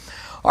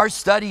Our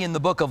study in the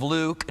book of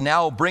Luke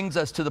now brings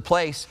us to the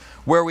place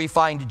where we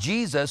find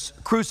Jesus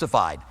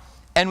crucified.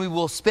 And we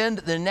will spend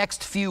the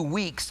next few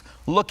weeks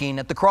looking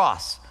at the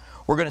cross.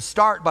 We're going to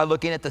start by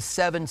looking at the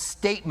 7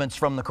 statements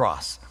from the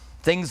cross.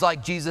 Things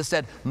like Jesus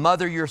said,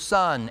 mother your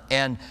son,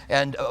 and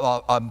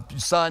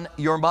son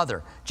your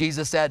mother.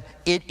 Jesus said,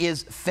 it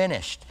is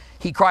finished.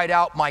 He cried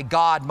out, my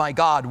God,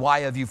 why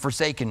have you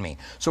forsaken me?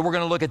 So we're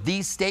going to look at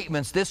these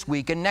statements this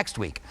week and next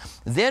week.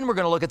 Then we're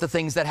going to look at the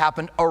things that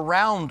happened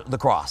around the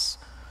cross.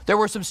 There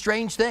were some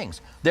strange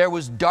things. There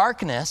was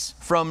darkness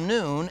from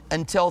noon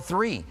until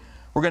 3.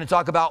 We're going to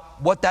talk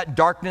about what that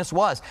darkness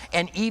was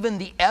and even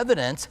the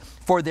evidence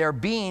for there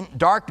being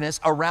darkness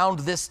around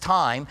this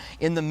time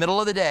in the middle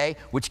of the day,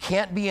 which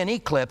can't be an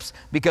eclipse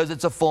because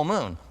it's a full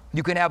moon.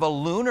 You can have a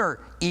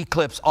lunar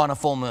eclipse on a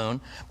full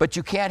moon, but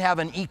you can't have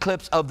an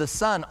eclipse of the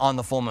sun on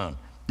the full moon.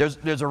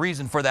 There's a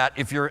reason for that.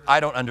 I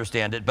don't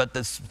understand it, but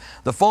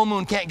the full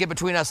moon can't get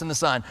between us and the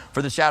sun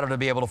for the shadow to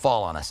be able to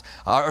fall on us,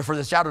 or for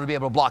the shadow to be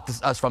able to block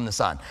us from the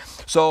sun.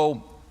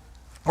 So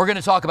we're going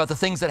to talk about the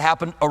things that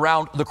happened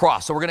around the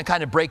cross. So we're going to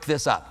kind of break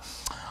this up.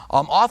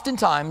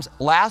 Oftentimes,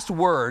 last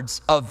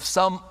words of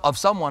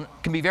someone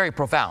can be very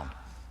profound,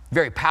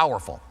 very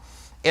powerful.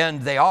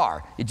 And they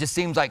are. It just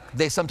seems like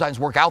they sometimes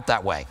work out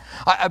that way.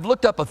 I've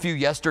looked up a few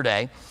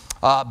yesterday.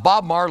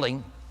 Bob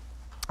Marley,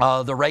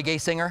 the reggae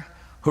singer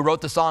who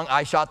wrote the song,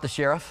 I Shot the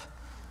Sheriff,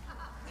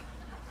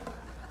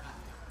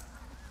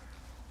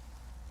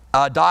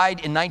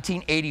 died in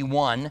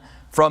 1981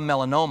 from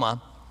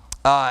melanoma.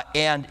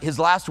 And his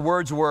last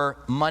words were,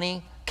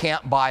 money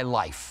can't buy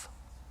life.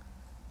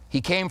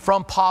 He came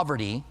from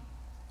poverty,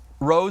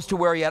 rose to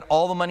where he had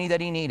all the money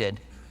that he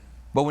needed.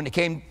 But when it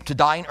came to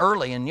dying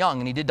early and young,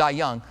 and he did die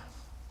young,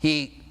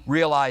 he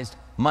realized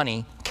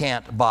money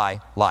can't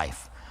buy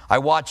life. I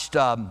watched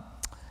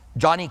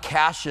Johnny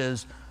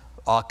Cash's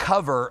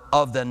cover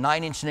of the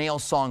Nine Inch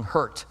Nails song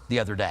Hurt the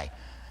other day.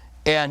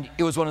 And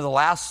it was one of the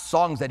last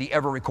songs that he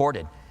ever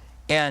recorded.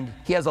 And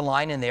he has a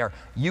line in there,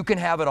 you can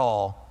have it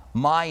all,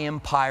 my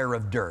empire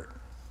of dirt.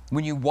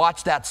 When you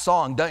watch that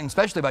song,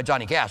 especially by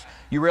Johnny Cash,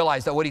 you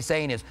realize that what he's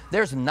saying is,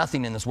 there's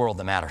nothing in this world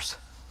that matters.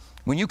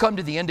 When you come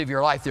to the end of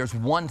your life, there's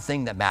one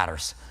thing that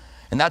matters.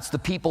 And that's the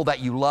people that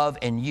you love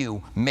and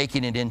you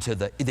making it into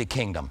the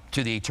kingdom,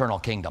 to the eternal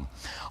kingdom.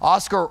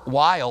 Oscar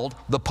Wilde,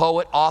 the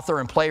poet, author,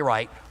 and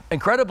playwright,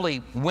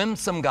 incredibly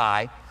winsome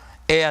guy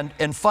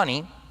and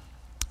funny,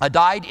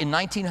 died in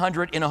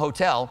 1900 in a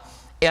hotel.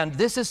 And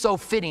this is so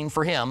fitting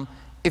for him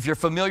if you're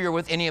familiar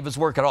with any of his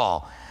work at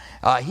all.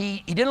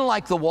 He didn't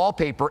like the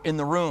wallpaper in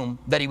the room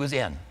that he was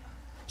in.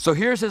 So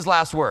here's his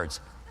last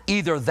words.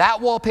 Either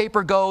that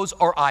wallpaper goes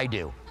or I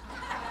do.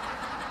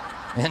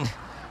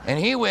 And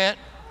he went,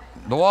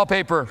 the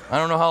wallpaper, I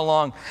don't know how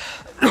long.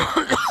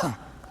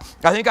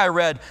 I think I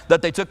read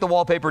that they took the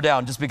wallpaper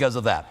down just because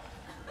of that.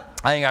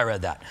 I think I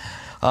read that.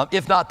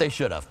 If not, they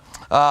should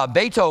have.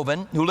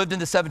 Beethoven, who lived in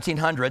the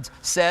 1700s,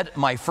 said,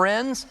 my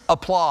friends,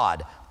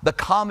 applaud. The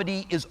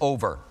comedy is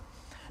over.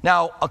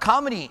 Now, a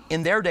comedy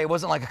in their day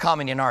wasn't like a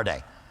comedy in our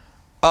day.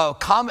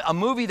 A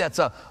movie that's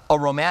a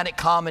romantic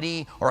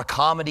comedy or a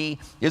comedy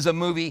is a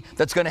movie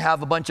that's going to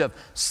have a bunch of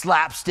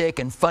slapstick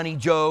and funny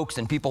jokes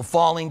and people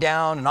falling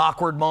down and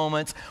awkward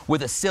moments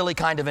with a silly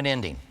kind of an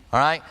ending, all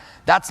right?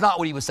 That's not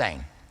what he was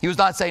saying. He was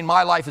not saying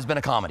my life has been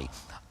a comedy.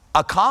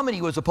 A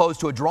comedy was opposed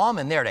to a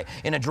drama in their day.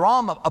 In a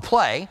drama, a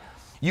play,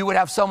 you would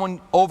have someone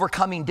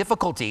overcoming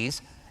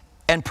difficulties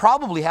and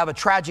probably have a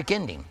tragic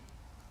ending.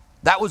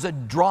 That was a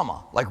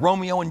drama, like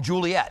Romeo and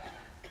Juliet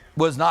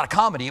was not a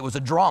comedy, it was a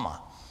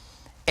drama.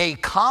 A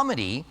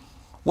comedy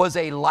was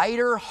a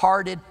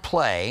lighter-hearted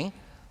play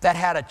that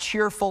had a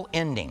cheerful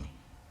ending.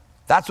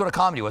 That's what a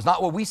comedy was,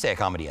 not what we say a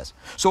comedy is.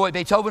 So what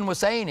Beethoven was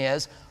saying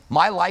is,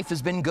 my life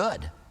has been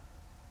good.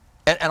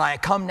 And I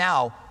come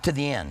now to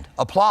the end.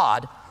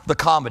 Applaud, the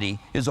comedy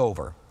is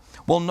over.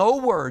 Well, no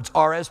words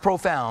are as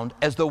profound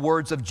as the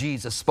words of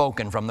Jesus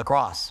spoken from the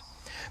cross.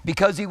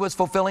 Because he was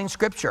fulfilling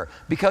Scripture,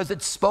 because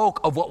it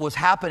spoke of what was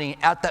happening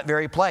at that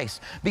very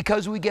place,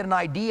 because we get an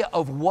idea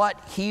of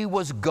what he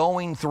was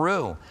going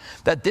through,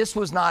 that this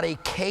was not a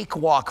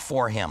cakewalk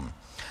for him.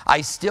 I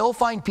still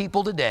find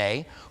people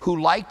today who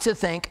like to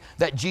think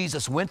that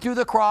Jesus went through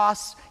the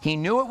cross, he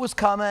knew it was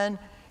coming,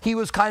 he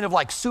was kind of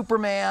like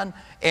Superman,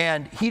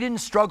 and he didn't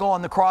struggle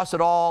on the cross at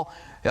all.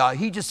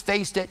 He just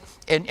faced it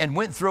and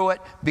went through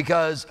it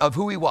because of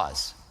who he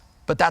was.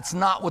 But that's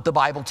not what the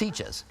Bible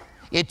teaches.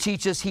 It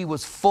teaches he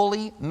was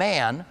fully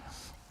man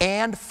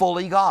and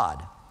fully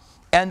God.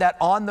 And that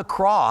on the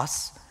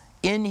cross,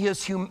 in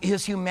his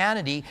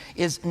humanity,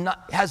 is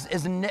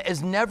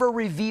never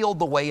revealed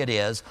the way it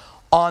is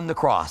on the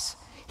cross.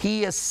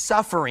 He is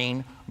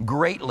suffering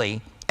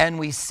greatly, and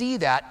we see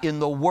that in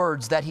the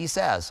words that he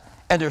says.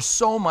 And there's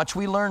so much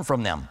we learn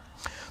from them.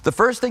 The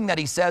first thing that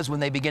he says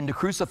when they begin to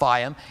crucify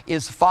him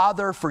is,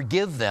 Father,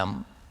 forgive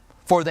them,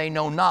 for they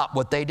know not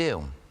what they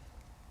do.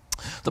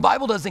 The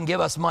Bible doesn't give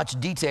us much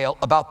detail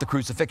about the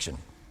crucifixion.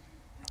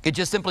 It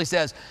just simply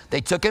says they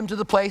took him to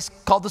the place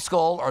called the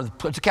skull,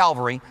 or to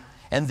Calvary,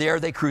 and there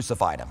they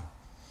crucified him.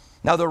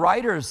 Now, the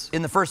writers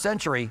in the first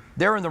century,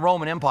 they're in the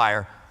Roman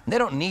Empire, and they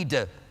don't need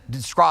to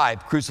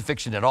describe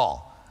crucifixion at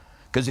all.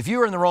 Because if you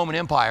were in the Roman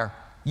Empire,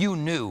 you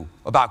knew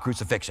about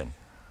crucifixion.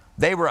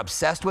 They were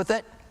obsessed with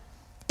it.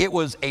 It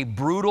was a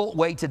brutal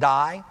way to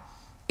die.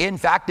 In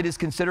fact, it is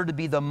considered to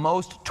be the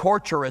most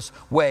torturous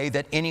way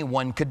that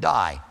anyone could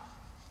die.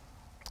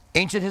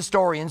 Ancient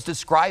historians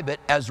describe it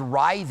as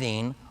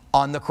writhing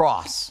on the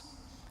cross.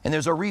 And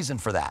there's a reason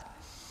for that.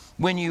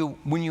 When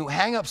you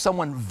hang up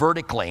someone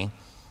vertically,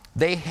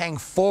 they hang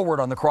forward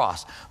on the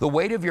cross. The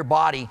weight of your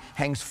body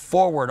hangs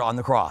forward on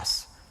the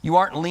cross. You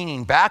aren't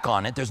leaning back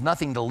on it. There's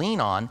nothing to lean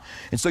on.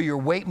 And so your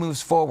weight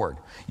moves forward.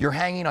 You're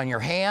hanging on your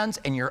hands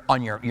and you're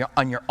on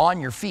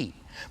your feet,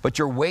 but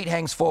your weight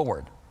hangs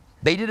forward.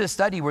 They did a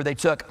study where they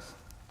took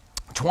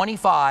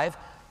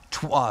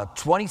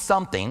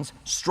 20-somethings,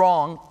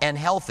 strong and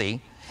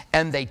healthy,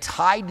 and they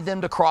tied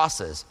them to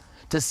crosses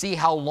to see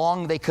how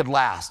long they could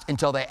last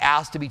until they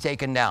asked to be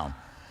taken down.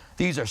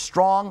 These are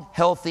strong,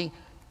 healthy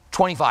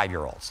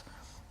 25-year-olds.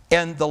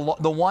 And the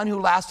one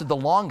who lasted the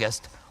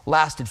longest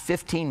lasted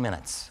 15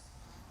 minutes.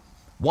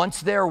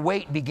 Once their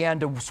weight began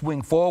to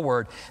swing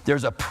forward,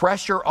 there's a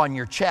pressure on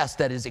your chest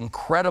that is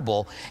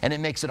incredible, and it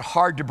makes it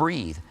hard to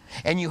breathe.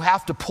 And you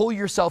have to pull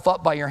yourself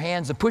up by your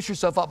hands and push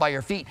yourself up by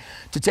your feet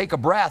to take a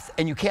breath,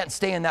 and you can't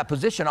stay in that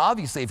position.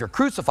 Obviously, if you're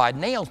crucified,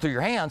 nails through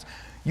your hands,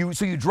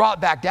 so you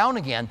drop back down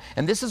again.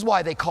 And this is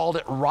why they called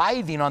it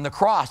writhing on the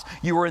cross.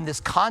 You were in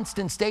this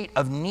constant state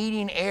of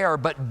needing air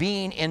but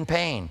being in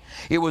pain.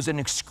 It was an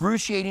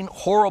excruciating,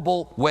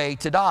 horrible way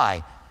to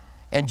die.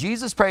 And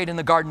Jesus prayed in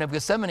the Garden of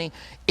Gethsemane,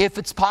 if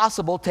it's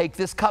possible, take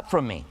this cup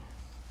from me.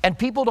 And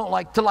people don't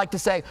like to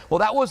say, well,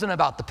 that wasn't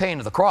about the pain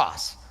of the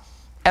cross,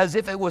 as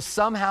if it was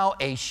somehow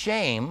a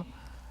shame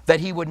that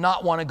he would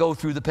not want to go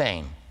through the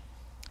pain.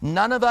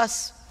 None of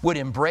us would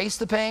embrace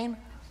the pain,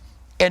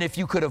 and if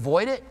you could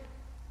avoid it,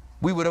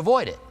 we would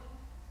avoid it.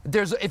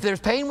 If there's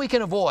pain we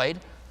can avoid,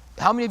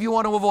 how many of you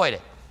want to avoid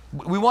it?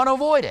 We want to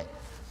avoid it.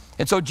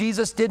 And so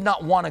Jesus did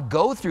not want to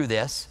go through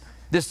this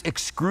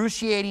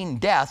excruciating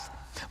death,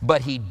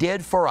 but he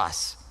did for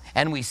us.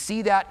 And we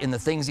see that in the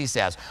things he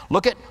says.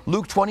 Look at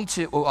Luke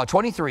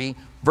 23,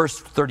 verse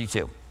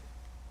 32.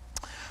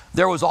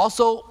 There was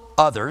also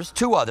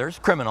two others,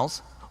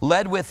 criminals,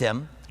 led with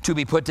him to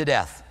be put to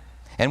death.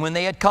 And when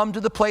they had come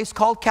to the place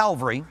called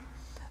Calvary,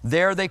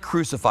 there they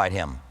crucified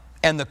him.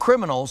 And the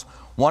criminals,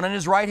 one on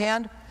his right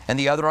hand and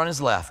the other on his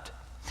left.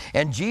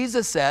 And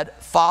Jesus said,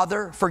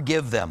 Father,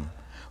 forgive them,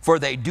 for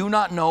they do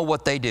not know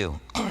what they do.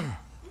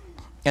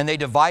 And they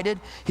divided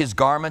his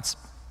garments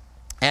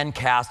and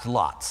cast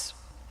lots.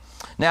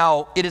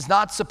 Now, it is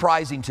not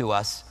surprising to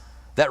us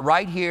that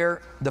right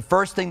here, the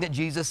first thing that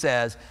Jesus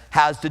says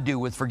has to do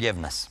with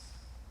forgiveness.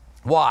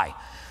 Why?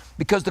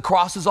 Because the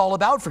cross is all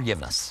about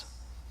forgiveness.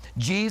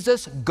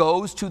 Jesus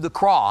goes to the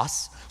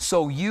cross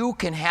so you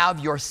can have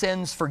your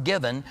sins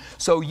forgiven,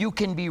 so you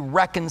can be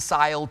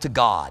reconciled to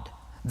God.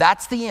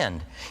 That's the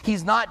end.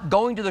 He's not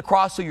going to the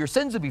cross so your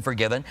sins will be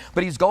forgiven,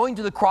 but he's going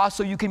to the cross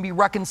so you can be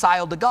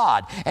reconciled to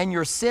God, and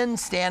your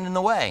sins stand in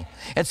the way.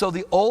 And so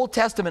the Old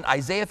Testament,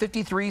 Isaiah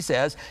 53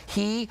 says,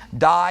 he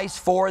dies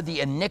for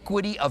the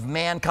iniquity of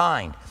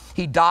mankind.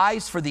 He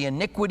dies for the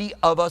iniquity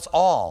of us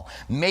all,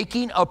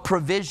 making a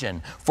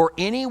provision for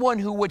anyone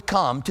who would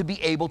come to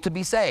be able to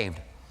be saved.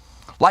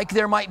 Like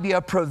there might be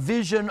a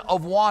provision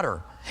of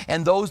water,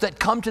 and those that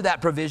come to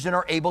that provision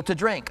are able to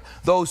drink.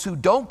 Those who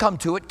don't come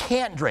to it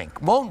can't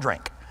drink, won't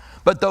drink.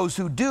 But those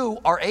who do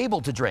are able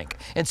to drink.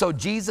 And so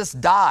Jesus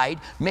died,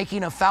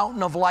 making a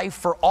fountain of life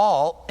for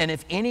all, and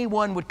if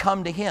anyone would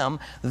come to him,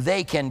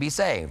 they can be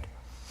saved.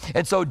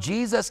 And so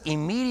Jesus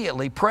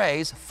immediately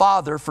prays,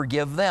 Father,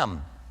 forgive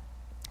them.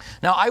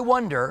 Now I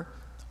wonder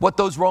what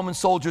those Roman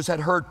soldiers had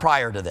heard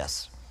prior to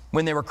this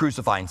when they were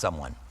crucifying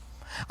someone.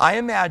 I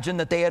imagine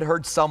that they had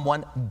heard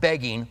someone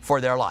begging for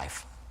their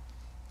life.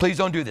 Please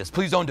don't do this.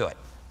 Please don't do it.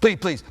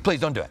 Please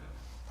don't do it.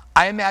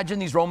 I imagine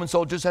these Roman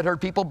soldiers had heard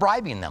people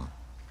bribing them.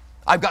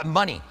 I've got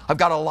money. I've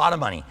got a lot of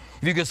money.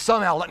 If you could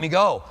somehow let me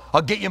go,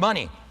 I'll get you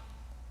money.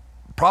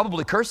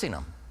 Probably cursing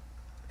them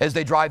as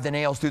they drive the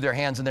nails through their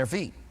hands and their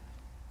feet.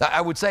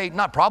 I would say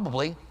not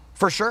probably,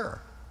 for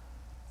sure.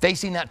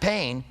 Facing that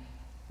pain,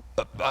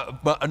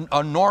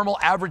 a normal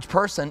average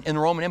person in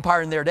the Roman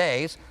Empire in their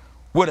days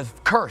would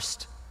have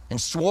cursed and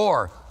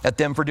swore at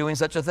them for doing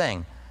such a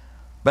thing.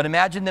 But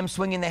imagine them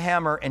swinging the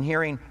hammer and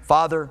hearing,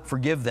 Father,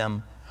 forgive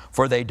them,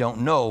 for they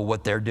don't know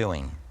what they're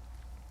doing.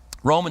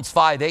 Romans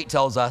 5:8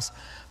 tells us,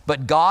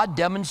 but God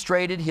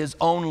demonstrated his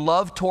own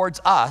love towards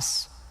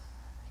us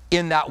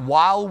in that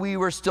while we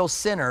were still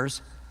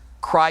sinners,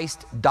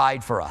 Christ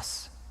died for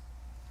us.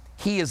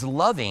 He is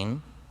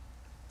loving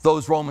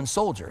those Roman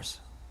soldiers.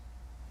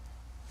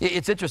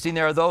 It's interesting,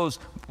 there are those,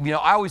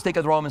 I always think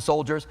of the Roman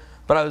soldiers,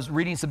 but I was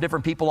reading some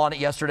different people on it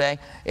yesterday,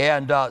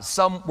 and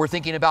some were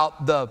thinking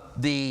about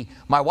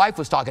my wife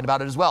was talking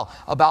about it as well,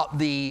 about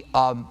the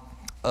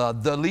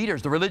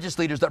leaders, the religious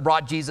leaders that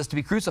brought Jesus to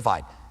be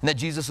crucified, and that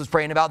Jesus was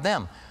praying about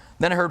them.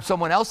 Then I heard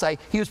someone else say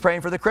he was praying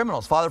for the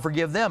criminals. Father,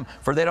 forgive them,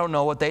 for they don't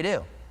know what they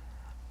do.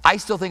 I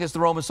still think it's the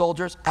Roman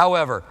soldiers.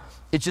 However,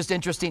 it's just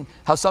interesting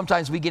how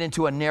sometimes we get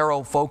into a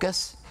narrow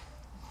focus.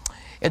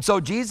 And so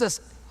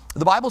Jesus,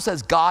 the Bible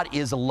says God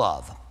is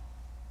love.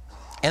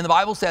 And the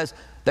Bible says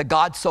that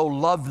God so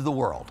loved the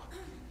world.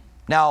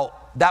 Now,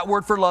 that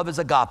word for love is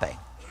agape.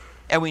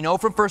 And we know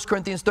from 1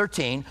 Corinthians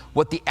 13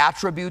 what the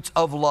attributes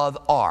of love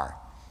are.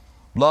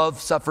 Love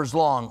suffers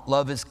long.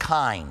 Love is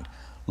kind.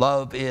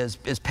 Love is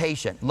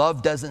patient.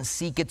 Love doesn't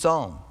seek its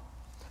own.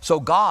 So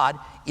God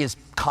is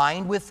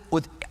kind with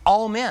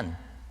all men.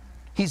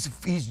 He's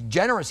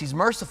generous. He's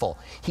merciful.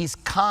 He's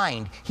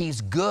kind. He's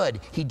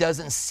good. He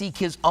doesn't seek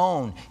his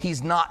own.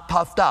 He's not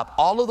puffed up.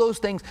 All of those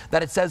things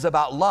that it says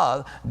about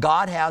love,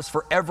 God has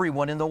for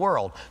everyone in the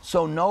world.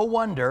 So no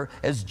wonder,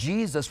 as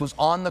Jesus was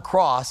on the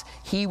cross,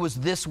 he was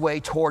this way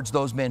towards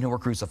those men who were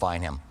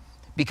crucifying him.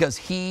 Because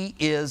he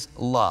is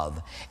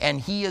love. And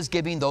he is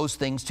giving those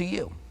things to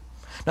you.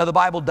 Now, the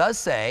Bible does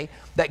say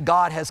that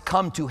God has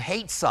come to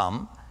hate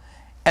some.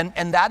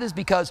 And that is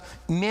because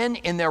men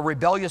in their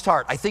rebellious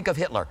heart, I think of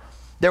Hitler.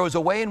 There was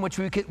a way in which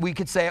we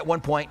could say at one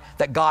point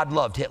that God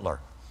loved Hitler.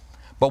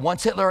 But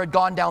once Hitler had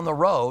gone down the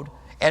road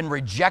and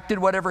rejected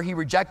whatever he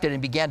rejected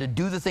and began to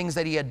do the things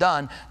that he had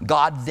done,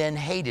 God then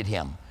hated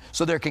him.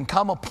 So there can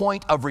come a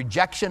point of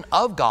rejection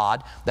of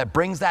God that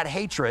brings that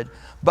hatred.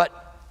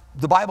 But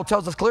the Bible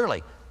tells us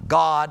clearly,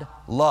 God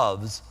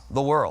loves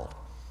the world.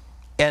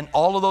 And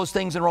all of those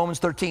things in Romans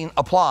 13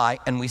 apply,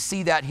 and we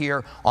see that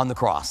here on the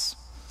cross.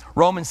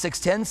 Romans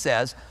 6:10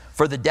 says,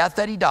 for the death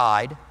that he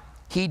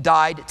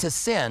died to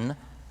sin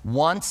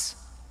once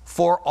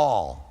for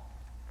all.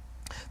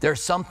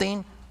 There's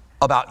something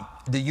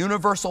about the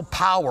universal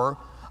power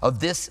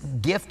of this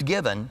gift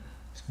given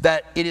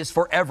that it is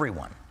for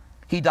everyone.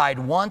 He died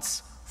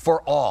once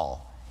for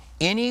all.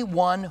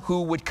 Anyone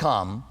who would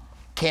come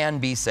can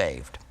be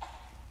saved.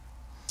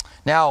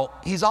 Now,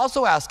 he's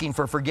also asking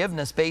for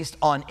forgiveness based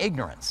on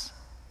ignorance,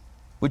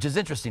 which is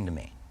interesting to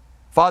me.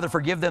 Father,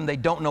 forgive them, they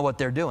don't know what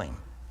they're doing.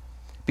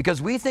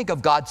 Because we think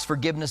of God's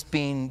forgiveness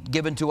being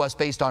given to us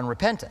based on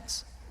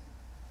repentance.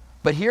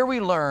 But here we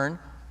learn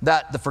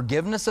that the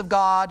forgiveness of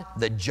God,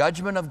 the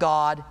judgment of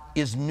God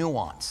is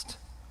nuanced.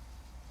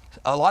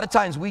 A lot of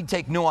times we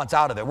take nuance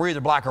out of it. We're either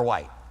black or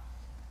white.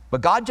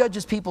 But God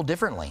judges people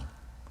differently.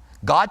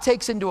 God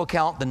takes into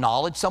account the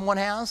knowledge someone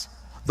has,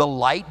 the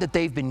light that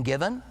they've been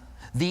given,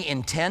 the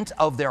intent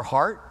of their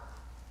heart.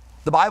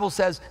 The Bible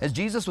says, as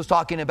Jesus was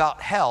talking about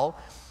hell,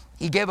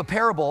 he gave a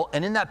parable,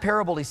 and in that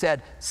parable he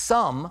said,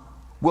 some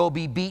will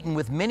be beaten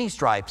with many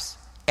stripes,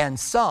 and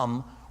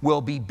some will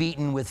be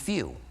beaten with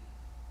few.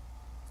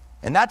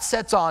 And that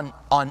sets on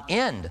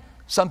end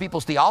some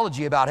people's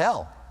theology about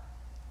hell.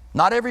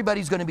 Not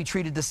everybody's going to be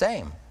treated the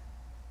same.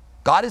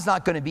 God is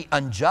not going to be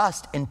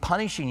unjust in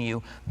punishing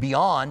you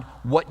beyond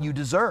what you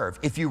deserve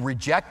if you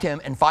reject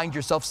him and find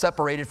yourself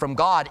separated from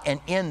God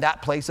and in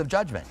that place of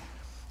judgment.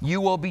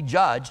 You will be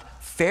judged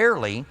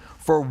fairly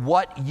for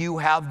what you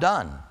have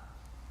done.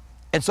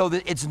 And so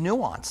it's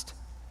nuanced.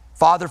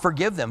 Father,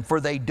 forgive them, for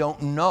they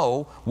don't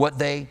know what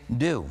they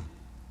do.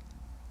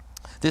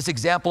 This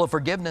example of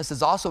forgiveness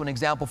is also an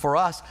example for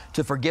us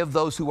to forgive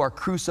those who are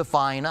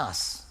crucifying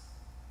us.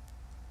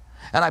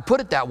 And I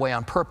put it that way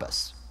on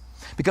purpose.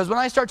 Because when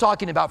I start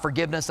talking about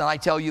forgiveness and I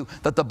tell you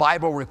that the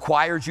Bible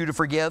requires you to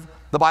forgive,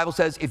 the Bible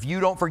says if you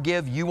don't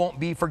forgive, you won't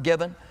be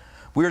forgiven.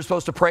 We are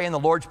supposed to pray in the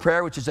Lord's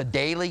Prayer, which is a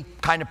daily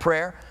kind of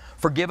prayer.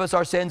 Forgive us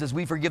our sins as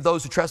we forgive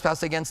those who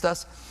trespass against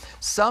us.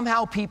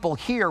 Somehow people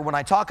hear when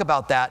I talk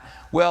about that,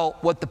 well,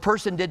 what the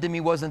person did to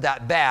me wasn't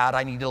that bad,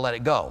 I need to let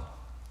it go.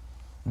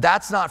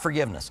 That's not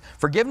forgiveness.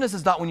 Forgiveness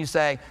is not when you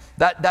say,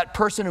 that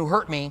person who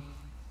hurt me,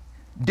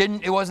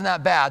 it wasn't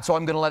that bad, so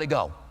I'm going to let it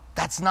go.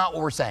 That's not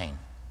what we're saying.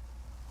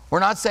 We're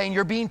not saying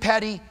you're being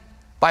petty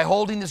by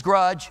holding this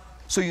grudge,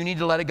 so you need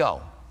to let it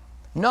go.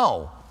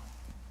 No.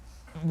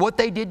 What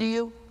they did to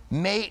you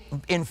may,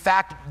 in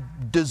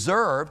fact,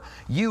 deserve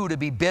you to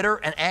be bitter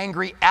and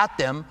angry at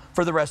them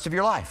for the rest of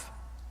your life.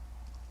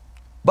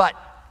 But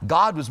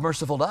God was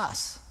merciful to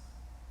us.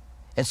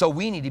 And so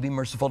we need to be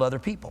merciful to other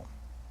people.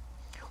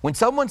 When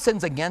someone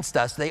sins against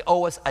us, they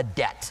owe us a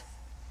debt.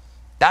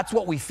 That's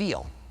what we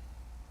feel.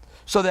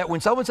 So that when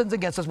someone sins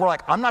against us, we're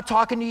like, I'm not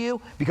talking to you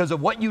because of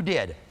what you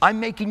did. I'm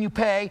making you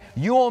pay.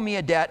 You owe me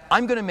a debt.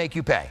 I'm going to make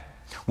you pay.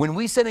 When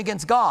we sin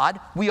against God,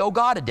 we owe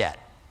God a debt.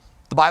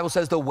 The Bible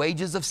says the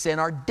wages of sin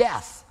are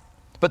death.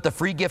 But the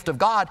free gift of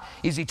God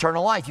is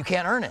eternal life. You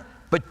can't earn it.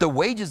 But the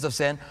wages of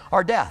sin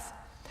are death.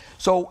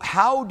 So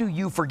how do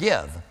you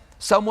forgive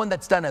someone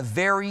that's done a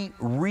very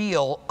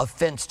real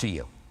offense to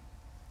you?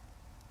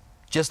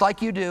 Just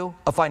like you do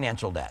a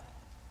financial debt.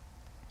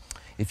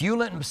 If you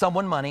lent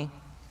someone money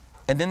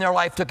and then their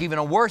life took even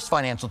a worse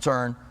financial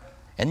turn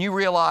and you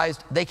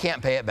realized they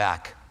can't pay it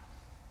back.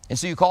 And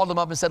so you called them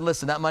up and said,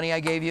 listen, that money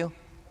I gave you,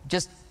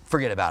 just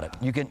forget about it.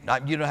 You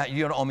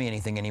don't owe me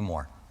anything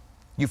anymore.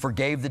 You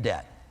forgave the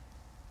debt.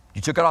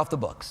 You took it off the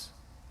books.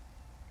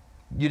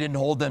 You didn't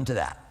hold them to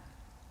that.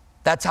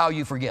 That's how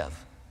you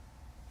forgive.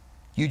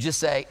 You just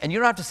say, and you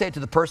don't have to say it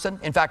to the person.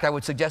 In fact, I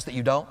would suggest that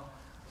you don't.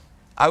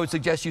 I would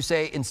suggest you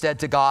say instead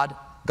to God,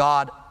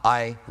 God,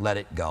 I let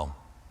it go.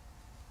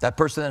 That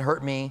person that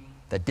hurt me,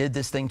 that did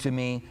this thing to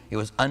me, it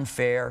was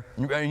unfair.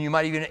 And you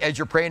might even, as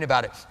you're praying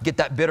about it, get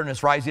that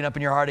bitterness rising up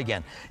in your heart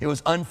again. It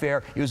was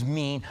unfair. It was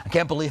mean. I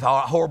can't believe how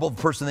horrible of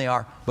a person they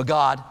are. But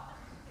God,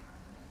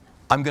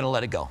 I'm going to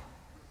let it go.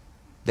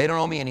 They don't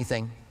owe me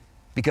anything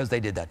because they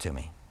did that to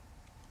me.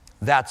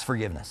 That's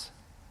forgiveness.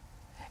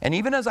 And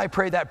even as I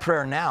pray that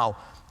prayer now,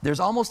 there's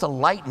almost a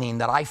lightening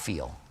that I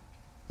feel.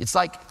 It's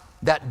like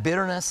that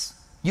bitterness,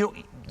 you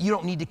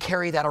don't need to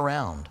carry that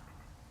around.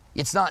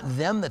 It's not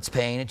them that's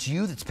paying, it's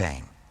you that's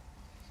paying.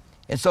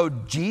 And so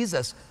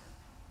Jesus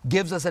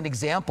gives us an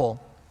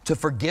example to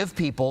forgive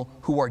people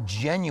who are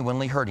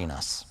genuinely hurting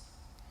us.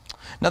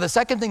 Now, the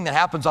second thing that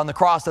happens on the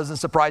cross doesn't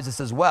surprise us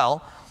as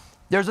well.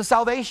 There's a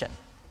salvation.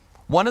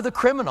 One of the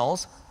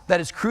criminals that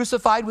is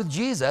crucified with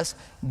Jesus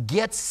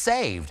gets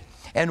saved.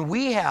 And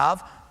we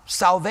have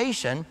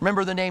salvation.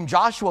 Remember, the name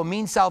Joshua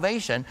means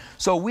salvation.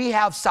 So we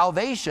have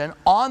salvation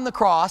on the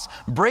cross,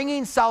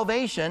 bringing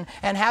salvation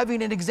and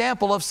having an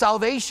example of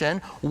salvation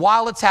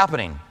while it's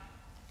happening.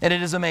 And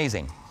it is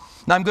amazing.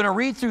 Now, I'm going to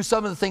read through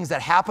some of the things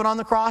that happen on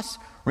the cross.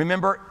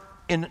 Remember,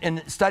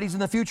 in studies in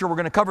the future, we're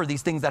going to cover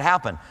these things that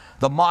happen,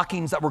 the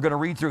mockings that we're going to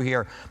read through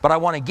here. But I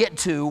want to get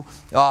to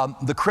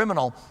the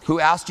criminal who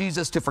asked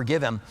Jesus to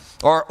forgive him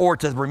or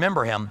to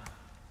remember him.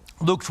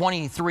 Luke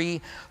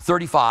 23,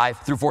 35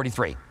 through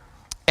 43.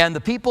 And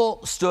the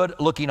people stood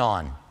looking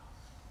on,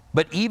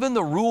 but even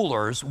the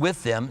rulers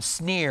with them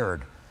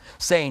sneered,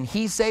 saying,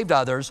 he saved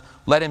others,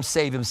 let him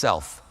save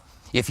himself.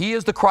 If he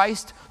is the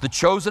Christ, the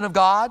chosen of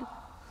God.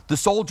 The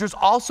soldiers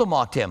also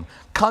mocked him,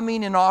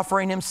 coming and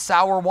offering him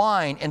sour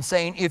wine and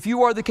saying, if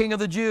you are the king of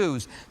the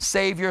Jews,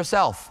 save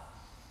yourself.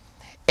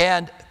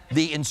 And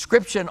the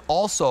inscription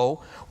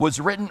also was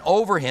written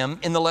over him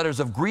in the letters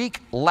of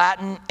Greek,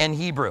 Latin, and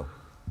Hebrew.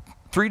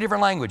 3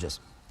 different languages.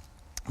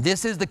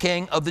 This is the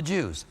king of the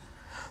Jews.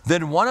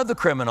 Then one of the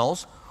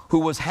criminals who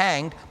was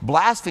hanged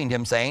blasphemed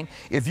him, saying,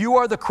 if you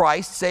are the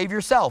Christ, save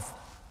yourself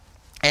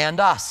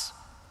and us.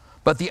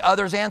 But the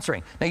others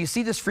answering. Now you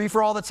see this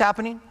free-for-all that's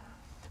happening?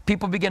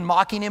 People begin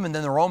mocking him, and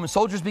then the Roman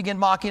soldiers begin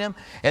mocking him,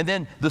 and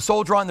then the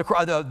soldier on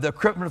the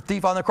criminal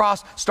thief on the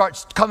cross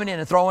starts coming in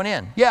and throwing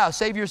in. Yeah,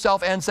 save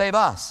yourself and save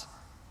us.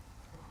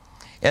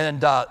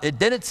 And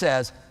then it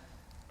says,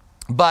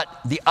 but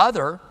the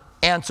other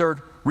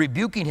answered,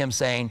 rebuking him,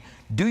 saying,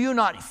 do you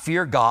not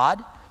fear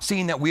God,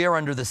 seeing that we are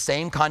under the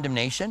same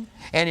condemnation?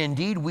 And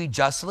indeed we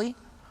justly,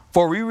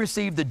 for we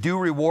receive the due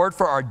reward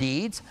for our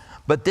deeds,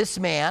 but this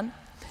man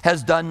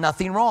has done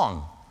nothing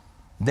wrong.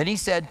 Then he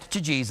said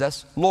to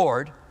Jesus,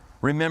 Lord,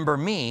 remember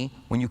me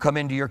when you come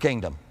into your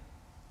kingdom.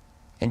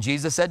 And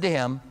Jesus said to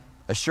him,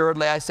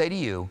 assuredly I say to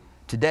you,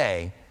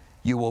 today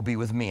you will be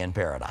with me in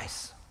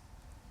paradise.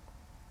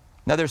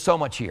 Now there's so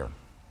much here.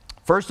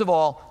 First of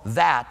all,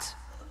 that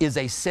is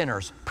a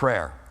sinner's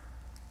prayer.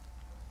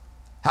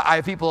 I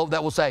have people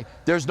that will say,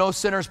 there's no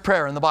sinner's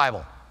prayer in the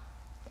Bible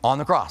on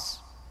the cross.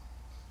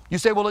 You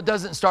say, well, it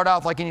doesn't start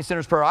off like any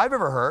sinner's prayer I've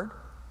ever heard.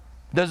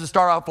 It doesn't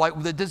start off like,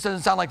 this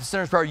doesn't sound like the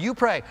sinner's prayer you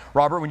pray,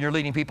 Robert, when you're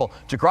leading people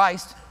to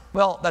Christ.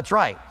 Well, that's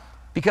right,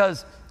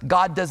 because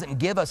God doesn't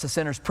give us a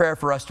sinner's prayer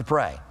for us to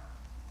pray.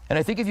 And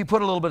I think if you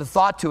put a little bit of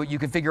thought to it, you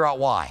can figure out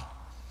why.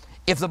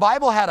 If the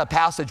Bible had a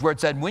passage where it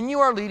said, when you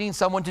are leading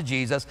someone to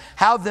Jesus,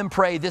 have them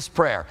pray this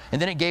prayer,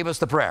 and then it gave us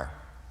the prayer,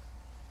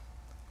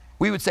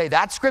 we would say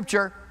that's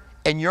scripture,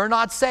 and you're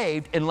not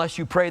saved unless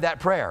you pray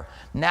that prayer.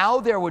 Now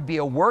there would be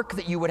a work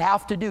that you would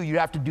have to do. You'd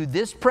have to do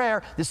this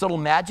prayer, this little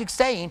magic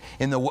saying,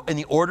 in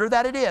the order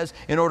that it is,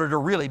 in order to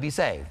really be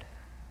saved.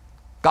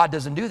 God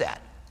doesn't do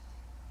that.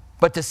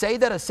 But to say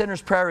that a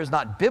sinner's prayer is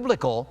not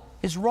biblical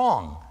is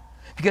wrong.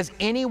 Because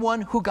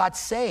anyone who got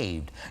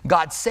saved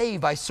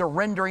by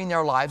surrendering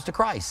their lives to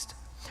Christ.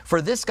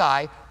 For this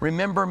guy,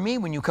 remember me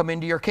when you come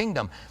into your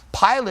kingdom.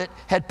 Pilate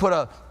had put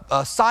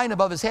a sign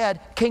above his head,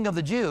 King of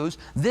the Jews.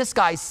 This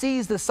guy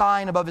sees the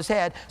sign above his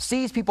head,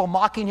 sees people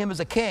mocking him as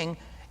a king,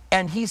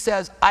 and he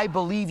says, I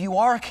believe you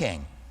are a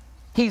king.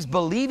 He's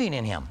believing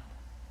in him.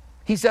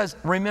 He says,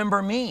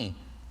 remember me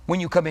when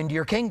you come into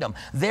your kingdom.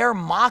 They're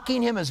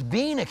mocking him as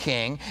being a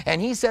king,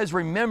 and he says,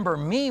 remember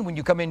me when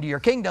you come into your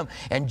kingdom.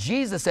 And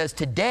Jesus says,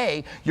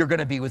 today you're going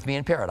to be with me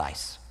in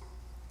paradise.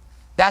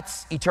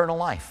 That's eternal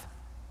life.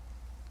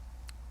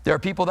 There are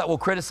people that will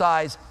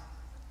criticize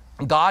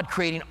God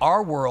creating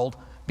our world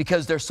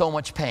because there's so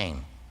much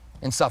pain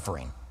and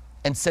suffering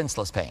and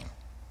senseless pain.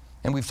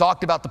 And we've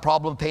talked about the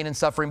problem of pain and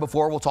suffering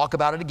before. We'll talk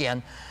about it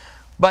again.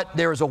 But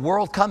there is a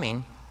world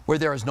coming where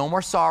there is no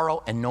more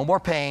sorrow and no more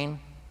pain,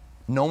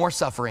 no more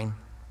suffering.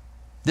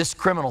 This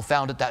criminal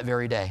found it that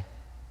very day.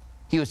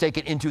 He was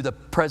taken into the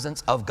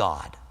presence of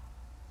God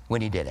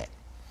when he did it.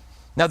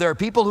 Now, there are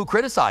people who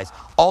criticize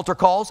altar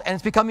calls, and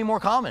it's becoming more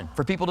common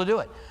for people to do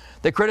it.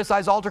 They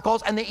criticize altar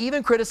calls, and they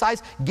even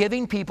criticize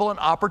giving people an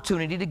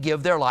opportunity to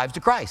give their lives to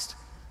Christ,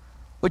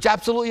 which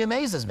absolutely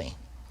amazes me.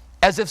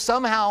 As if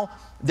somehow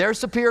they're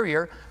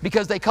superior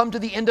because they come to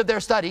the end of their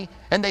study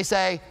and they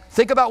say,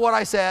 think about what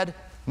I said,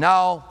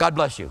 now God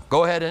bless you.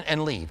 Go ahead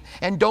and leave.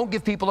 And don't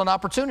give people an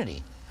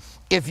opportunity.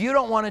 If you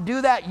don't want to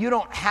do that, you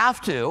don't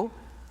have to,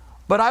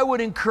 but I would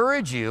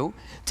encourage you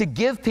to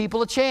give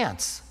people a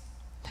chance.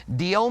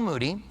 D.L.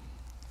 Moody,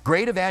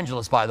 great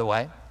evangelist, by the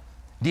way.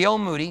 D.L.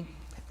 Moody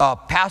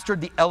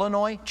pastored the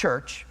Illinois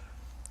church,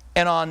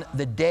 and on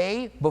the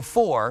day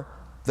before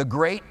the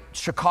great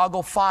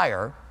Chicago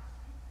fire,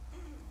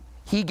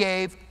 he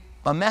gave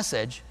a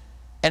message,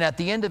 and at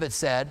the end of it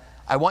said,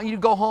 I want you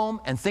to go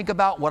home and think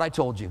about what I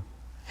told you.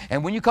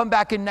 And when you come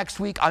back in next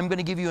week, I'm going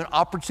to give you an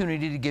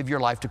opportunity to give your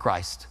life to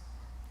Christ.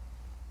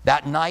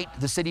 That night,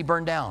 the city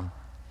burned down,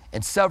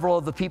 and several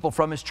of the people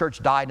from his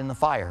church died in the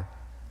fire.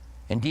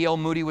 And D.L.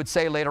 Moody would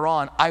say later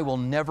on, I will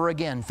never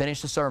again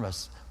finish a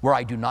service where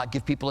I do not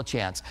give people a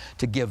chance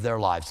to give their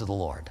lives to the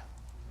Lord.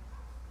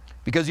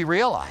 Because he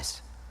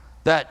realized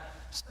that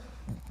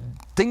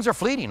things are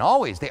fleeting,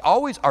 always. They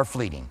always are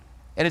fleeting.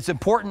 And it's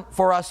important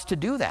for us to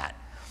do that.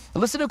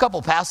 Listen to a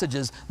couple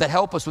passages that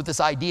help us with this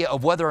idea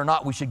of whether or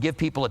not we should give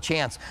people a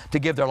chance to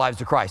give their lives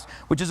to Christ,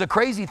 which is a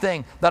crazy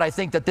thing that I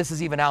think that this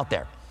is even out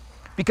there.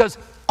 Because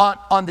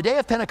on the day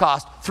of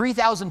Pentecost,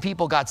 3,000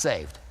 people got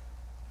saved.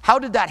 How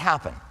did that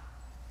happen?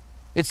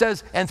 It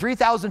says, and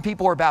 3,000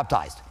 people were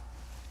baptized.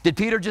 Did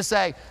Peter just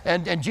say,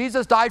 and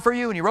Jesus died for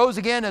you and he rose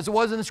again as it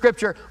was in the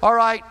scripture? All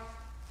right.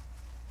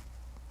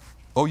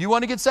 Oh, you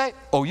want to get saved?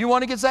 Oh, you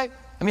want to get saved?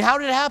 I mean, how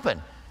did it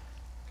happen?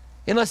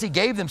 Unless he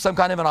gave them some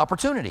kind of an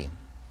opportunity.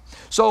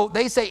 So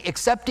they say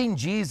accepting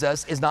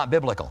Jesus is not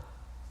biblical.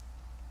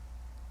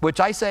 Which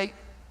I say,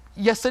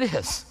 yes, it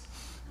is.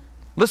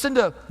 Listen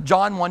to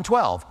John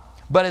 1:12.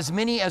 But as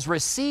many as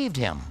received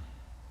him,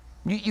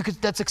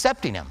 that's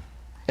accepting him.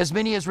 As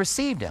many as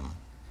received him,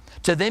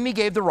 to them he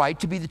gave the right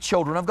to be the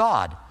children of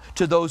God,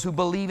 to those who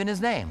believe in his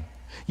name.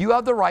 You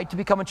have the right to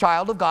become a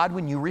child of God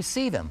when you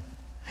receive him.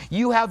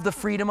 You have the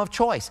freedom of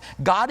choice.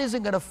 God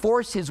isn't going to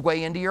force his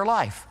way into your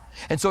life.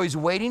 And so he's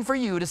waiting for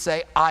you to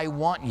say, I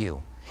want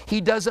you. He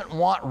doesn't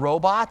want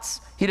robots.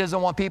 He doesn't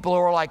want people who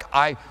are like,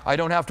 I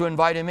don't have to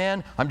invite him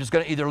in. I'm just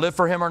going to either live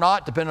for him or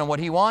not, depending on what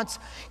he wants.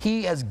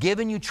 He has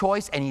given you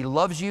choice and he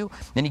loves you,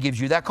 and he gives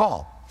you that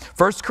call.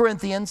 2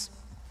 Corinthians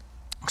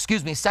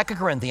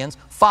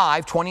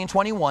 5, 20 and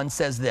 21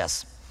 says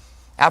this.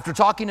 After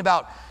talking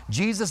about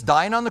Jesus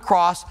dying on the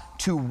cross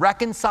to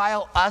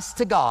reconcile us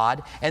to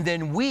God, and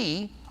then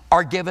we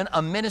are given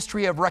a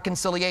ministry of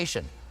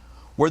reconciliation.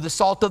 We're the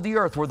salt of the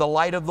earth. We're the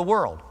light of the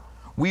world.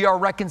 We are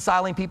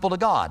reconciling people to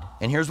God.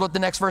 And here's what the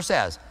next verse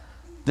says.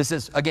 This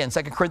is, again,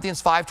 2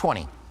 Corinthians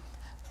 5:20.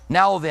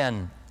 Now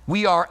then,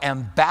 we are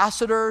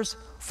ambassadors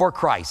for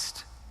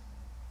Christ,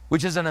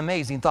 which is an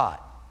amazing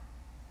thought.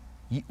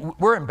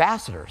 We're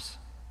ambassadors.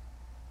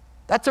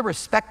 That's a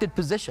respected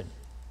position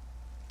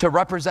to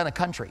represent a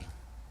country.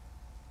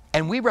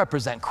 And we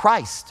represent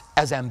Christ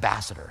as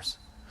ambassadors.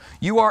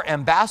 You are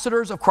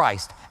ambassadors of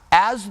Christ.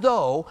 As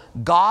though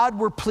God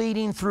were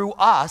pleading through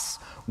us,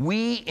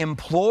 we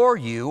implore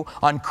you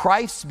on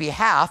Christ's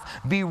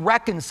behalf, be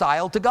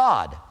reconciled to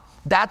God.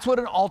 That's what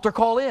an altar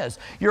call is.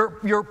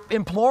 You're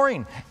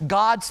imploring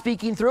God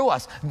speaking through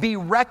us. Be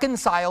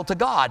reconciled to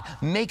God.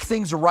 Make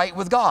things right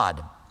with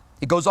God.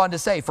 It goes on to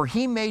say, for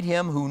he made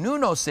him who knew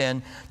no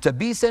sin to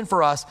be sin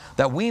for us,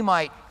 that we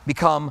might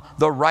become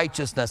the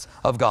righteousness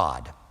of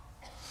God.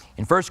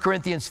 In 1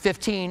 Corinthians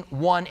 15,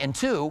 1 and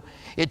 2,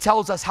 it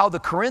tells us how the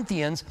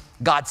Corinthians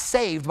got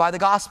saved by the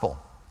gospel.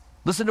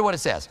 Listen to what it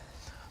says.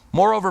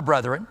 Moreover,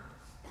 brethren,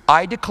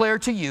 I declare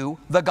to you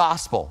the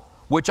gospel,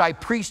 which I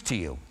preached to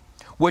you,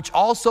 which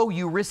also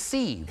you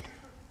received.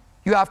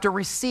 You have to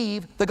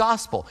receive the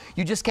gospel.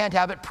 You just can't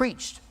have it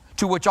preached,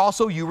 to which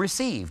also you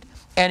received,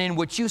 and in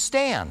which you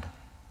stand,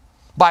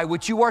 by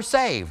which you are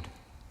saved.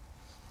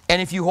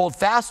 And if you hold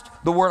fast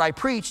the word I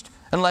preached,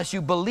 unless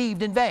you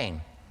believed in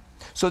vain.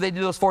 So they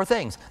did those four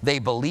things. They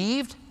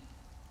believed,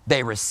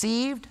 they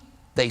received,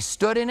 they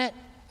stood in it,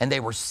 and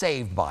they were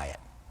saved by it.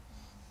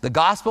 The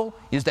gospel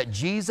is that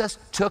Jesus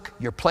took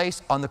your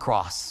place on the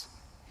cross.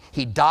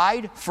 He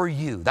died for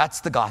you. That's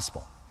the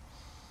gospel.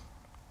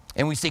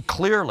 And we see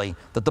clearly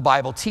that the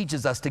Bible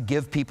teaches us to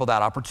give people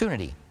that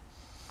opportunity.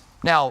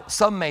 Now,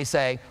 some may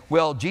say,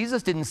 well,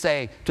 Jesus didn't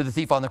say to the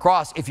thief on the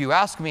cross, if you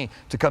ask me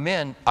to come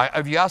in,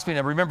 if you ask me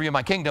to remember you in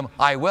my kingdom,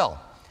 I will.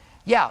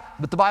 Yeah,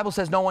 but the Bible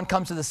says no one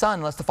comes to the Son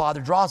unless the Father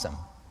draws him.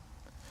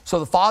 So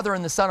the Father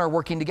and the Son are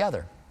working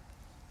together.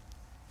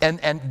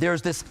 And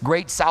there's this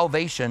great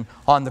salvation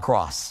on the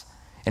cross.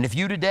 And if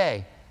you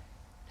today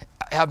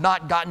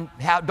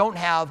don't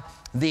have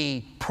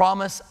the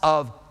promise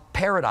of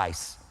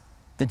paradise,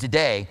 then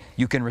today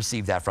you can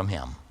receive that from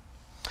him.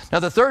 Now,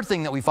 the third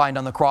thing that we find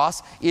on the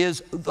cross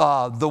is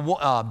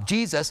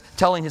Jesus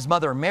telling his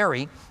mother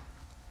Mary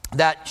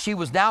that she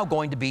was now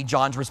going to be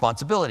John's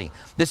responsibility.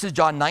 This is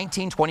John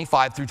 19,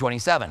 25 through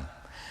 27.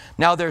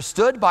 Now there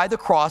stood by the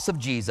cross of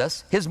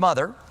Jesus his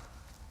mother's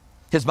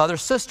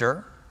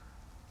sister,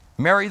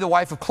 Mary the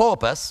wife of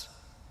Clopas,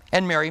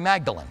 and Mary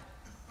Magdalene.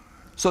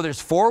 So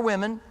there's four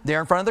women there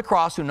in front of the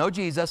cross who know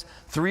Jesus.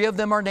 Three of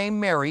them are named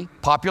Mary,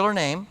 popular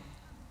name.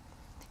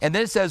 And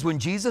then it says, when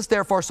Jesus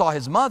therefore saw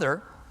his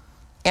mother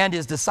and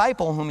his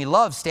disciple whom he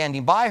loved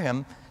standing by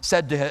him,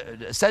 said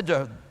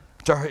to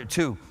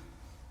Go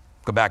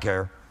back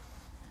here.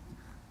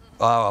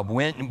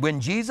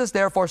 When Jesus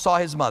therefore saw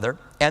his mother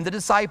and the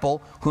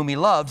disciple whom he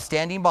loved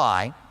standing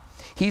by,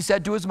 he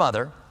said to his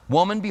mother,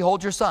 "Woman,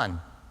 behold your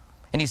son."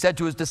 And he said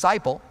to his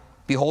disciple,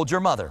 "Behold your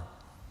mother."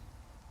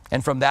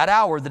 And from that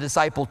hour, the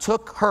disciple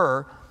took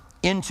her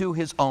into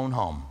his own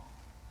home.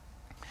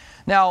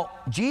 Now,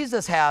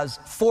 Jesus has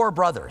 4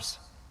 brothers.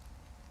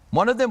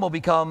 One of them will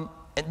become,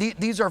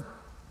 these are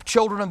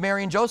children of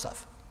Mary and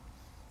Joseph.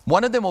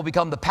 One of them will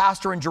become the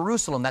pastor in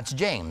Jerusalem, that's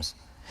James.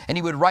 And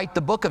he would write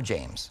the book of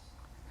James.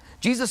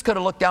 Jesus could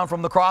have looked down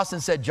from the cross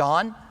and said,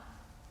 "John,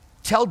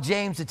 tell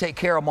James to take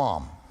care of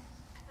mom."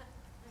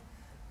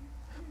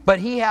 But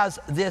he has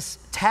this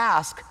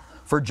task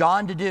for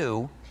John to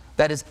do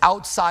that is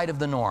outside of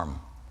the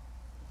norm.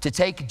 To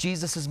take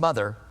Jesus'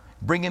 mother,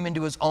 bring him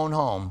into his own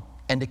home,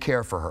 and to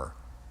care for her.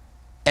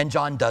 And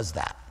John does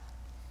that.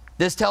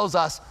 This tells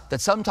us that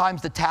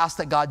sometimes the task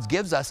that God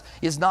gives us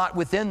is not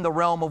within the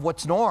realm of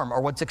what's norm or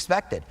what's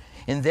expected.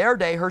 In their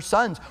day, her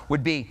sons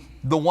would be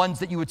the ones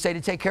that you would say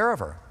to take care of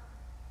her.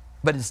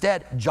 But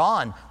instead,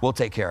 John will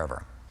take care of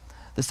her.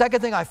 The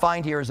second thing I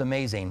find here is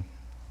amazing,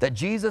 that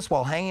Jesus,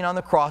 while hanging on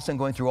the cross and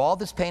going through all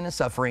this pain and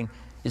suffering,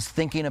 is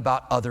thinking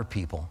about other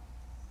people.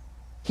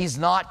 He's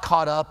not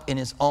caught up in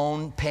his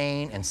own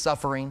pain and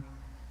suffering.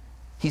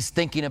 He's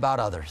thinking about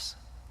others.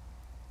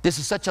 This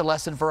is such a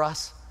lesson for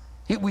us.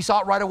 We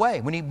saw it right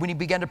away when he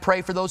began to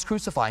pray for those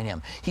crucifying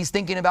him. He's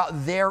thinking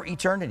about their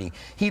eternity.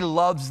 He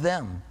loves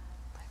them.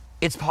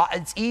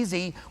 It's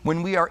easy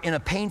when we are in a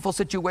painful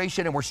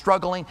situation and we're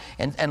struggling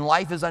and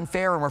life is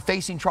unfair and we're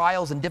facing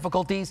trials and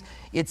difficulties.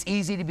 It's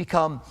easy to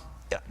become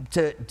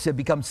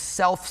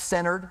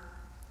self-centered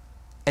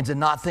and to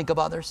not think of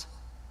others.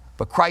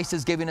 But Christ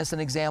is giving us an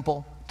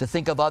example to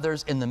think of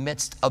others in the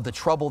midst of the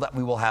trouble that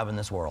we will have in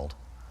this world.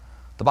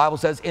 The Bible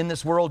says, in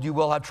this world you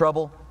will have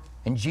trouble,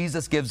 and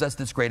Jesus gives us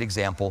this great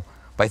example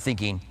by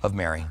thinking of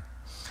Mary.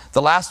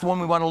 The last one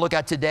we want to look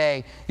at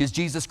today is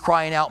Jesus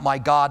crying out, my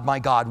God,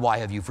 why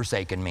have you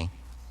forsaken me?"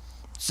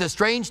 It's a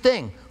strange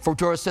thing for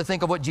us to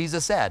think of what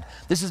Jesus said.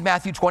 This is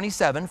Matthew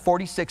 27,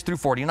 46 through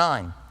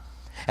 49.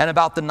 "And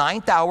about the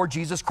 9th hour,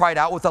 Jesus cried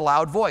out with a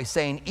loud voice,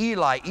 saying,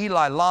 Eli,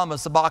 Eli, lama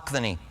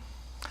sabachthani.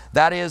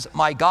 That is,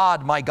 my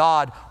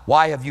God,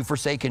 why have you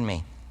forsaken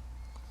me?"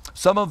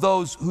 Some of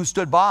those who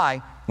stood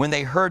by, when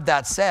they heard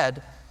that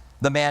said,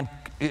 the man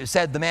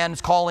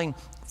is calling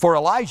for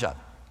Elijah.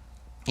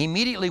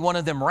 Immediately one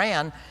of them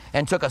ran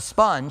and took a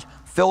sponge,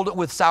 filled it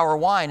with sour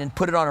wine, and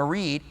put it on a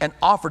reed and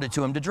offered it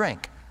to him to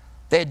drink.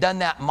 They had done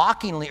that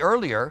mockingly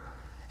earlier,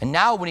 and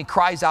now when he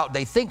cries out,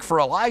 they think for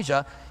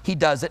Elijah, he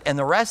does it. And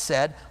the rest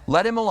said,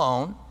 "Let him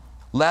alone,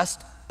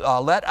 let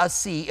us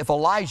see if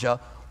Elijah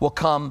will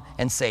come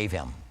and save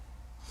him."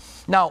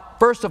 Now,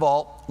 first of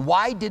all,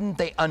 why didn't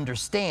they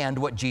understand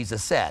what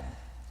Jesus said?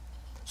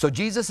 So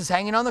Jesus is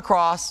hanging on the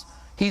cross.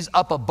 He's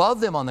up above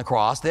them on the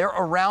cross. They're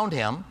around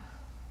him.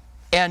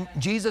 And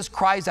Jesus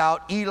cries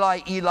out,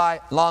 "Eli, Eli,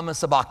 lama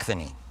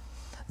sabachthani."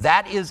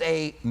 That is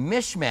a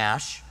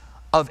mishmash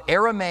of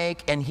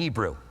Aramaic and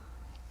Hebrew.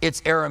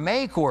 It's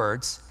Aramaic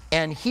words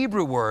and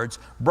Hebrew words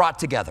brought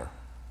together.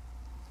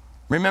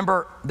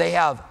 Remember, they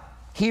have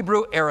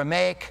Hebrew,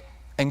 Aramaic,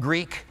 and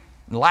Greek,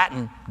 and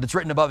Latin that's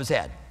written above his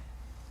head.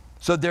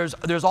 So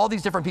there's all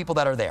these different people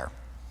that are there.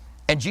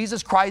 And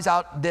Jesus cries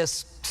out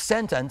this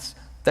sentence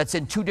that's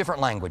in 2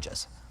 different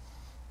languages.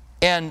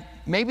 And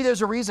maybe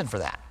there's a reason for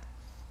that.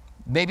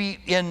 Maybe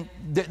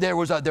there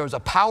was a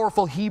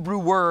powerful Hebrew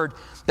word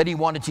that he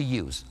wanted to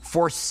use.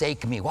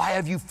 Forsake me. Why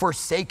have you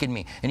forsaken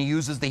me? And he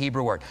uses the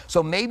Hebrew word.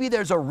 So maybe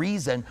there's a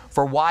reason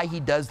for why he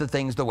does the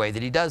things the way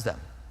that he does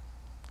them.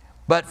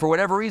 But for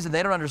whatever reason,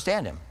 they don't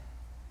understand him.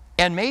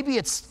 And maybe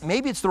it's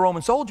the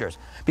Roman soldiers,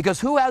 because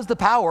who has the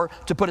power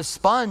to put a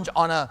sponge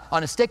on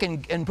a stick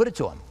and put it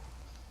to him?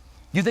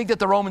 You think that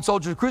the Roman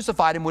soldiers who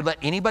crucified him would let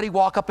anybody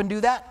walk up and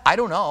do that? I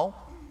don't know.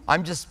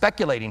 I'm just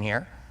speculating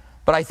here.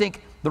 But I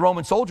think the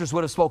Roman soldiers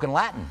would have spoken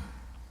Latin.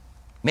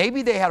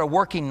 Maybe they had a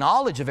working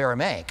knowledge of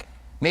Aramaic.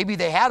 Maybe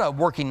they had a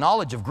working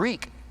knowledge of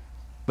Greek.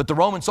 But the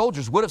Roman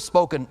soldiers would have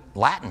spoken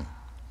Latin.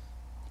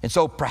 And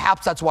so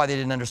perhaps that's why they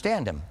didn't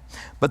understand him.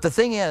 But the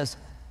thing is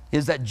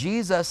that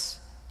Jesus,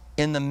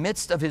 in the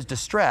midst of his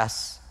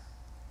distress,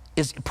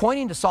 is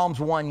pointing to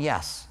Psalms 1,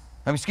 yes.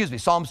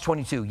 Psalms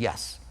 22,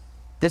 yes.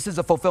 This is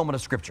a fulfillment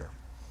of Scripture.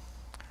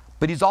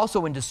 But he's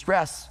also in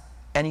distress,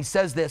 and he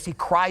says this, he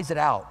cries it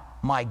out,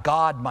 my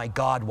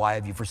God, why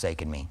have you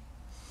forsaken me?"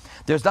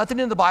 There's nothing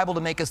in the Bible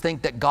to make us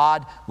think that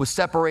God was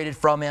separated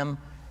from him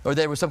or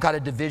there was some kind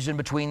of division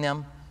between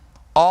them.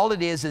 All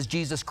it is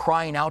Jesus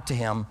crying out to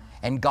him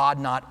and God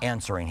not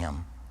answering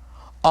him.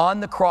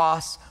 On the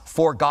cross,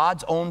 for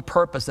God's own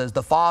purposes,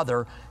 the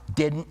Father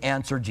didn't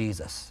answer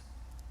Jesus.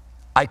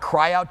 I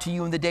cry out to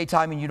you in the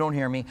daytime and you don't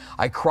hear me.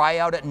 I cry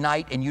out at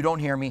night and you don't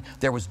hear me.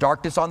 There was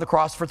darkness on the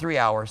cross for 3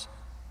 hours.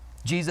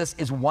 Jesus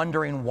is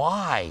wondering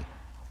why.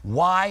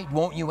 Why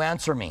won't you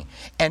answer me?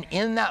 And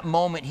in that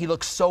moment, he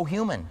looks so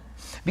human.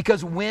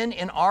 Because when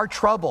in our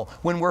trouble,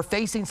 when we're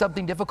facing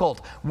something difficult,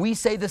 we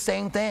say the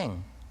same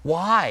thing.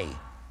 Why?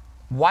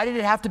 Why did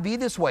it have to be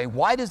this way?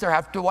 Why does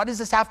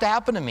this have to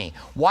happen to me?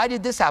 Why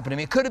did this happen to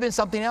me? It could have been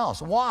something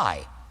else.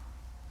 Why?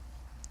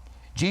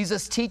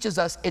 Jesus teaches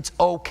us it's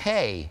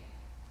okay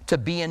to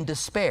be in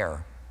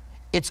despair.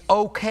 It's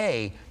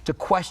okay to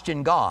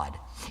question God.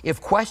 If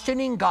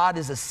questioning God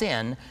is a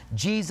sin,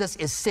 Jesus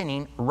is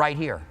sinning right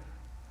here.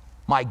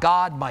 My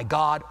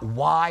God,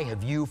 why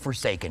have you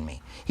forsaken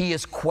me? He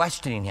is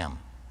questioning him.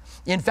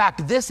 In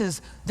fact, this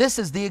is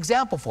the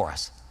example for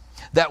us.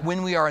 That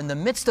when we are in the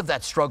midst of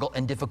that struggle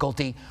and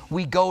difficulty,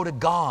 we go to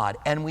God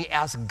and we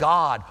ask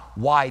God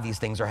why these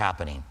things are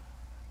happening.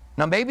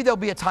 Now, maybe there'll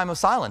be a time of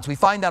silence. We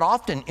find that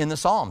often in the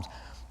Psalms.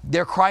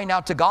 They're crying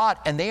out to God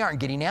and they aren't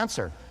getting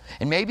answered.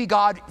 And maybe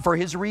God, for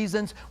his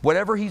reasons,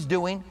 whatever he's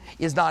doing,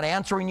 is not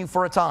answering you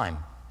for a time.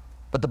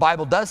 But the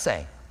Bible does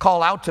say,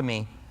 call out to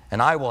me and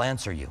I will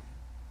answer you.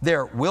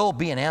 There will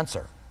be an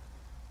answer.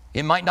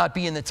 It might not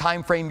be in the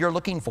time frame you're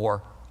looking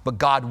for, but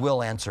God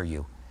will answer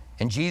you.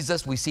 And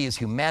Jesus, we see his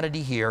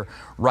humanity here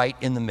right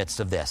in the midst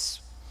of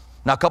this.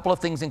 Now, a couple of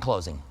things in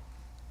closing.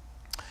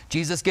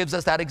 Jesus gives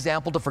us that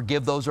example to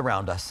forgive those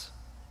around us.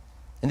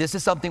 And this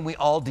is something we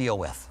all deal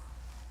with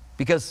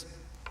because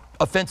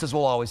offenses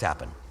will always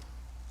happen.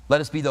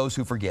 Let us be those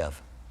who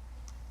forgive.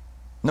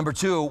 Number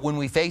two, when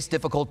we face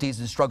difficulties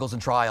and struggles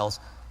and trials,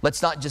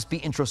 let's not just be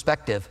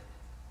introspective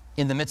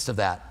in the midst of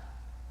that,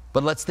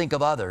 but let's think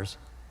of others.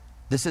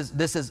 This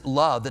is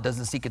love that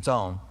doesn't seek its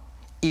own,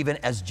 even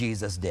as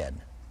Jesus did.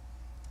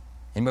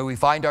 And may we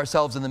find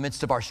ourselves in the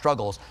midst of our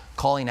struggles,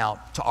 calling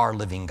out to our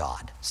living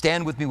God.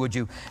 Stand with me, would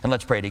you? And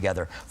let's pray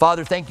together.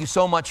 Father, thank you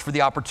so much for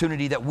the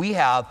opportunity that we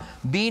have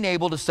being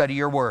able to study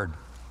your word,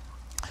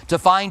 to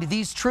find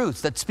these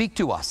truths that speak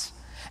to us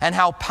and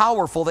how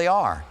powerful they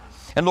are.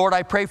 And Lord,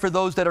 I pray for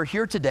those that are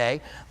here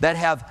today that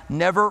have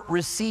never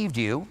received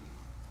you,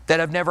 that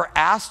have never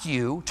asked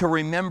you to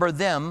remember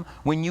them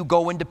when you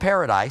go into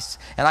paradise.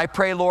 And I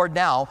pray, Lord,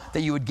 now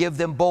that you would give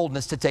them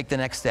boldness to take the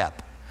next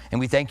step. And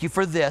we thank you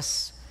for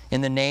this. In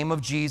the name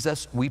of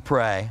Jesus, we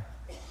pray.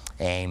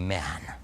 Amen.